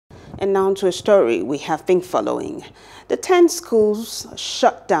And now to a story we have been following. The 10 schools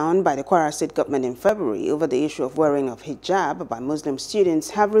shut down by the Kwara State Government in February over the issue of wearing of hijab by Muslim students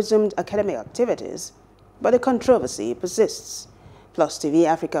have resumed academic activities, but the controversy persists. Plus TV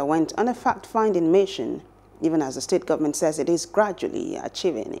Africa went on a fact-finding mission, even as the state government says it is gradually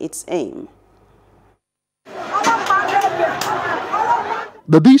achieving its aim.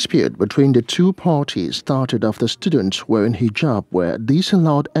 The dispute between the two parties started after students wearing hijab were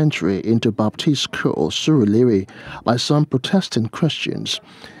disallowed entry into Baptist school Surulere by some protesting Christians,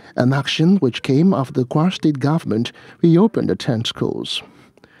 an action which came after the Kwara State Government reopened the 10 schools.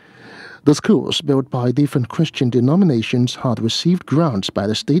 The schools, built by different Christian denominations, had received grants by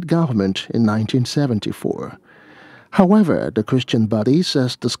the state government in 1974. However, the Christian body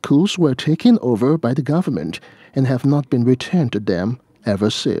says the schools were taken over by the government and have not been returned to them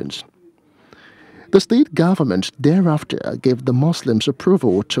ever since. The state government thereafter gave the Muslims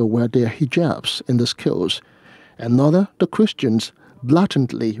approval to wear their hijabs in the schools, another the Christians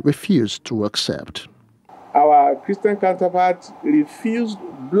blatantly refused to accept. Our Christian counterparts refused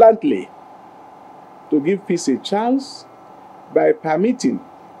bluntly to give peace a chance by permitting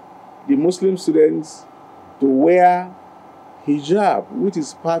the Muslim students to wear hijab, which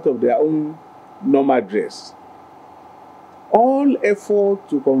is part of their own normal dress. All effort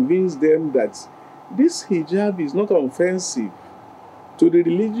to convince them that this hijab is not offensive to the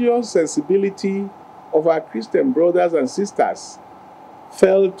religious sensibility of our Christian brothers and sisters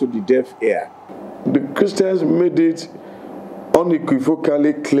fell to the deaf ear. The Christians made it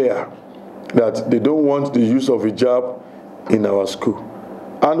unequivocally clear that they don't want the use of hijab in our school.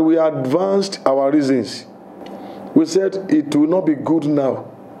 And we advanced our reasons. We said it will not be good now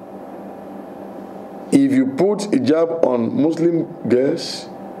if you put hijab on Muslim girls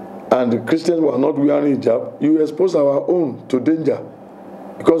and the Christians were not wearing hijab, you expose our own to danger.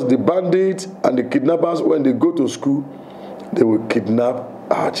 Because the bandits and the kidnappers, when they go to school, they will kidnap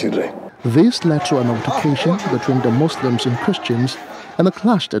our children. This led to an altercation between the Muslims and Christians and a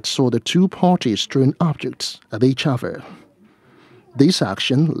clash that saw the two parties throwing objects at each other. This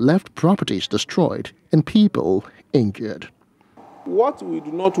action left properties destroyed and people injured. What we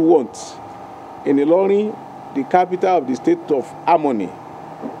do not want in Ilorin, the capital of the state of harmony,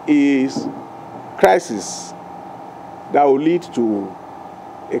 is crisis that will lead to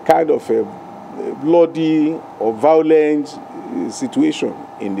a kind of a bloody or violent situation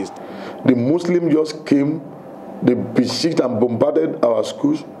in this. The Muslims just came, they besieged and bombarded our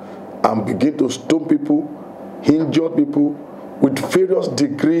schools and began to stone people, injure people with various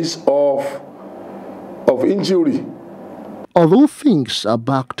degrees of injury. Although things are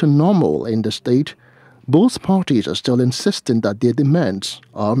back to normal in the state, both parties are still insisting that their demands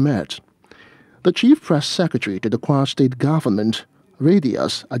are met. The Chief Press Secretary to the Kwara State Government,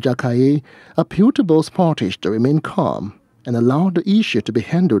 Radius Ajakaye, appealed to both parties to remain calm and allow the issue to be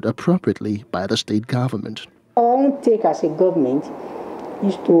handled appropriately by the state government. Our own take as a government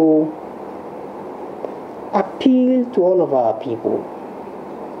is to appeal to all of our people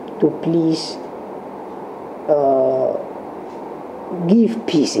to please give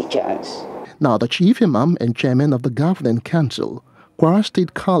peace a chance. Now, the Chief Imam and Chairman of the Governing Council, Kwara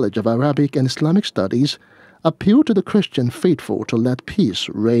State College of Arabic and Islamic Studies, appealed to the Christian faithful to let peace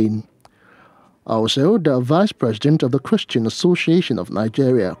reign. Also, the Vice President of the Christian Association of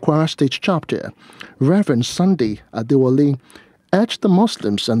Nigeria, Kwara State Chapter, Reverend Sunday Adewale, urged the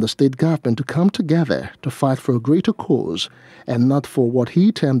Muslims and the state government to come together to fight for a greater cause and not for what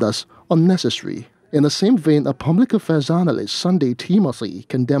he termed as unnecessary. In the same vein, a public affairs analyst, Sunday Timothy,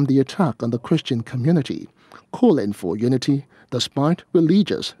 condemned the attack on the Christian community, calling for unity despite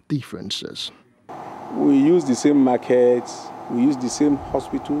religious differences. We use the same markets, we use the same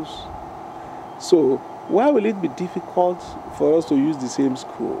hospitals. So why will it be difficult for us to use the same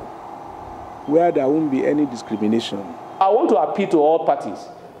school where there won't be any discrimination? I want to appeal to all parties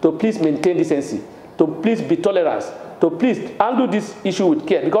to please maintain decency, to please be tolerant, to please handle this issue with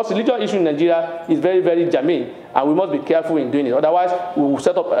care, because the religion issue in Nigeria is very, very germane, and we must be careful in doing it. Otherwise, we will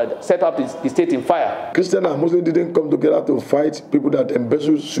set up the state in fire. Christian and Muslim didn't come together to fight people that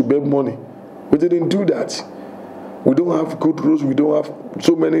embezzle Subeb money. We didn't do that. We don't have good rules. We don't have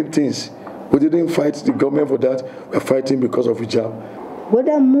so many things. We didn't fight the government for that. We're fighting because of hijab.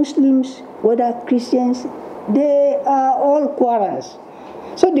 Whether Muslims, whether Christians, they are all Kwaras.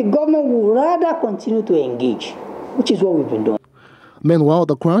 So the government will rather continue to engage, which is what we've been doing. Meanwhile,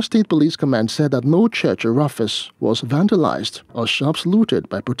 the Kwara State Police Command said that no church or office was vandalized or shops looted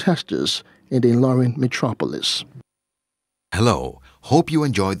by protesters in the Ilorin metropolis. Hello. Hope you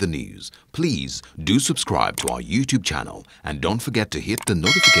enjoyed the news. Please do subscribe to our YouTube channel and don't forget to hit the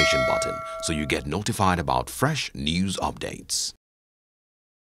notification button so you get notified about fresh news updates.